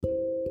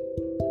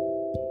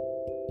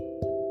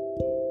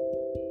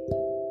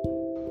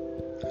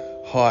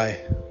Hi,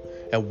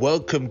 and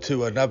welcome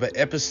to another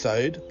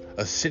episode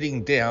of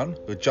Sitting Down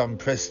with John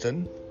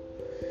Preston.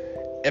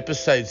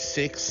 Episode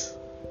 6,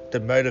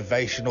 The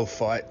Motivational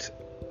Fight.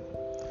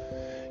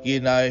 You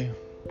know,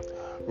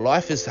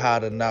 life is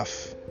hard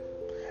enough,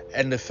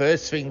 and the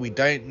first thing we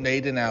don't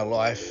need in our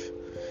life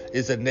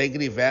is the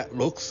negative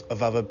outlooks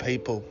of other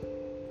people.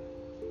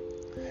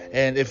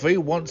 And if we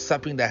want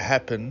something to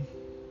happen,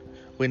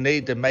 we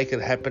need to make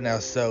it happen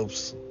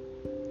ourselves.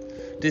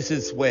 This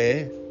is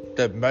where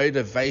the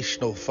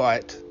motivational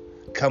fight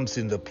comes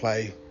into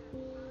play.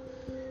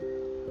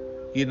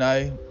 You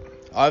know,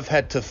 I've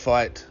had to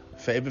fight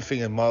for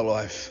everything in my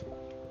life.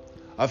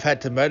 I've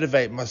had to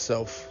motivate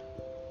myself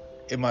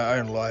in my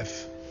own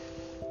life.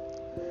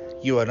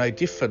 You are no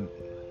different.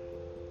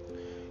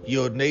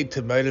 You'll need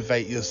to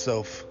motivate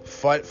yourself,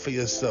 fight for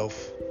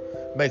yourself,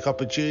 make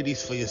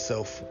opportunities for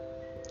yourself,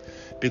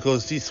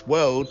 because this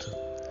world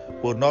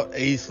will not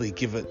easily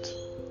give it.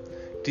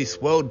 This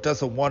world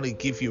doesn't want to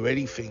give you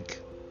anything.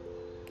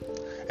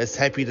 It's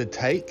happy to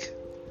take,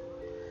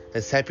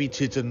 it's happy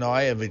to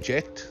deny and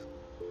reject.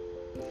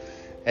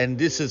 And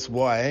this is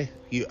why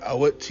you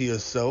owe it to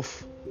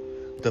yourself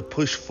to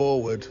push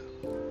forward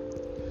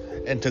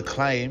and to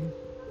claim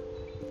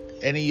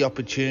any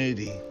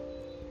opportunity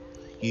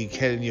you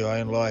can in your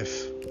own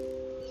life.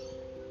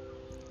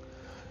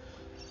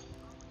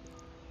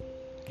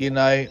 You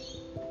know,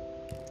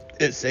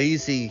 it's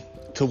easy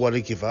to want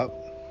to give up.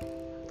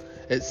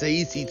 It's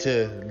easy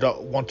to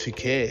not want to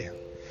care.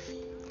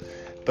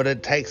 But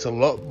it takes a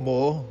lot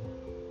more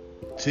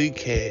to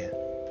care.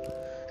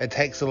 It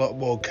takes a lot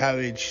more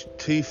courage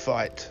to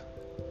fight.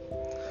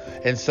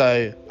 And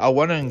so I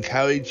want to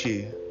encourage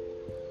you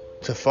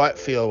to fight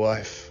for your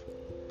life,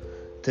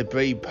 to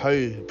be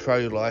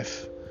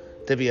pro-life,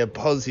 to be a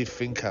positive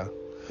thinker,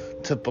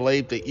 to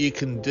believe that you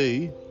can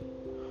do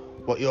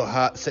what your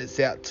heart sets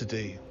out to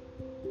do.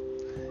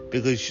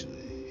 Because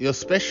you're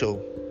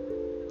special.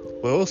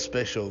 We're all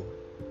special.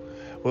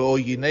 We're all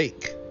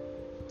unique.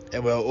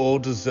 And we're all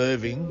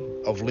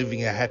deserving of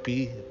living a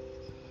happy,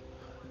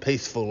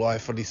 peaceful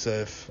life on this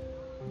earth.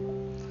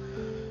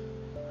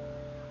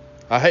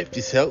 I hope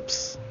this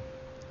helps.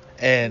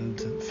 And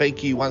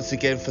thank you once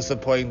again for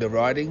supporting the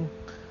writing.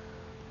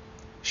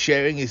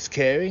 Sharing is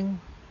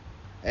caring.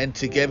 And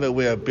together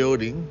we are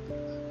building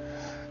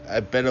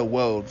a better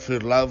world through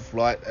love,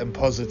 light and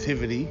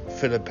positivity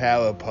through the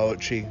power of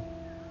poetry.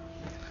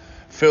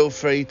 Feel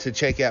free to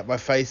check out my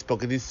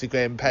Facebook and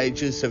Instagram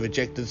pages, The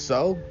Rejected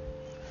Soul.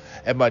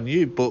 And my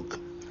new book,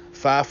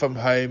 Far From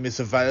Home, is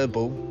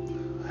available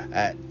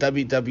at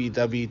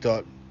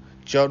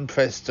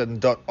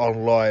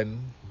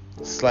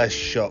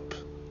www.johnpreston.online/shop.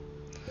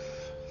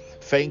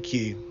 Thank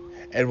you,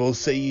 and we'll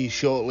see you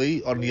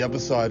shortly on the other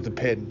side of the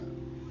pen.